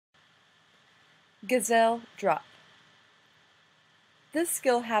Gazelle drop. This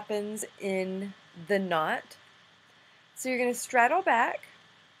skill happens in the knot. So you're going to straddle back.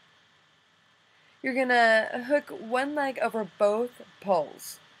 You're going to hook one leg over both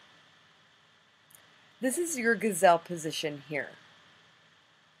poles. This is your gazelle position here.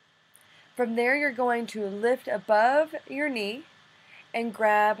 From there, you're going to lift above your knee and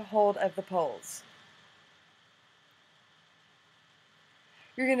grab hold of the poles.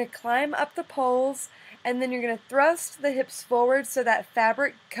 You're going to climb up the poles, and then you're going to thrust the hips forward so that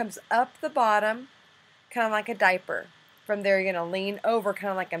fabric comes up the bottom, kind of like a diaper. From there, you're going to lean over,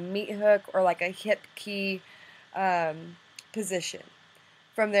 kind of like a meat hook or like a hip key position.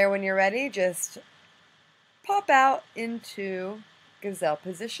 From there, when you're ready, just pop out into gazelle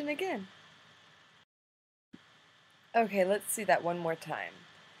position again. Okay, let's see that one more time.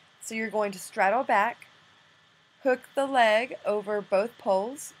 So you're going to straddle back, hook the leg over both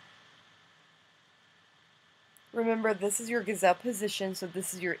poles. Remember, this is your gazelle position, so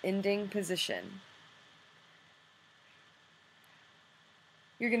this is your ending position.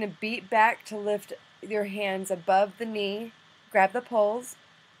 You're going to beat back to lift your hands above the knee, grab the poles.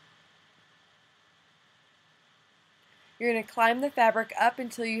 You're going to climb the fabric up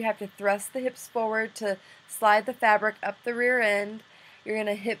until you have to thrust the hips forward to slide the fabric up the rear end. You're going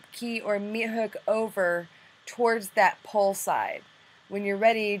to hip key or meat hook over towards that pole side. When you're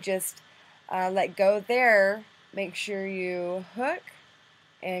ready, just let go there. Make sure you hook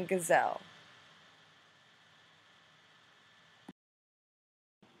and gazelle.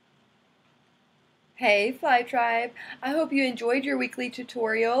 Hey Fly Tribe, I hope you enjoyed your weekly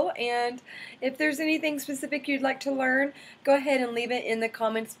tutorial, and if there's anything specific you'd like to learn, go ahead and leave it in the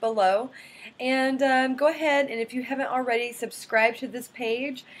comments below. And go ahead and if you haven't already, subscribe to this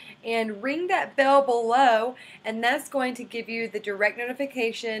page and ring that bell below, and that's going to give you the direct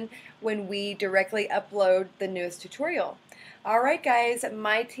notification when we directly upload the newest tutorial. Alright guys,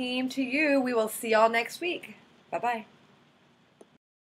 my team to you, we will see y'all next week. Bye-bye.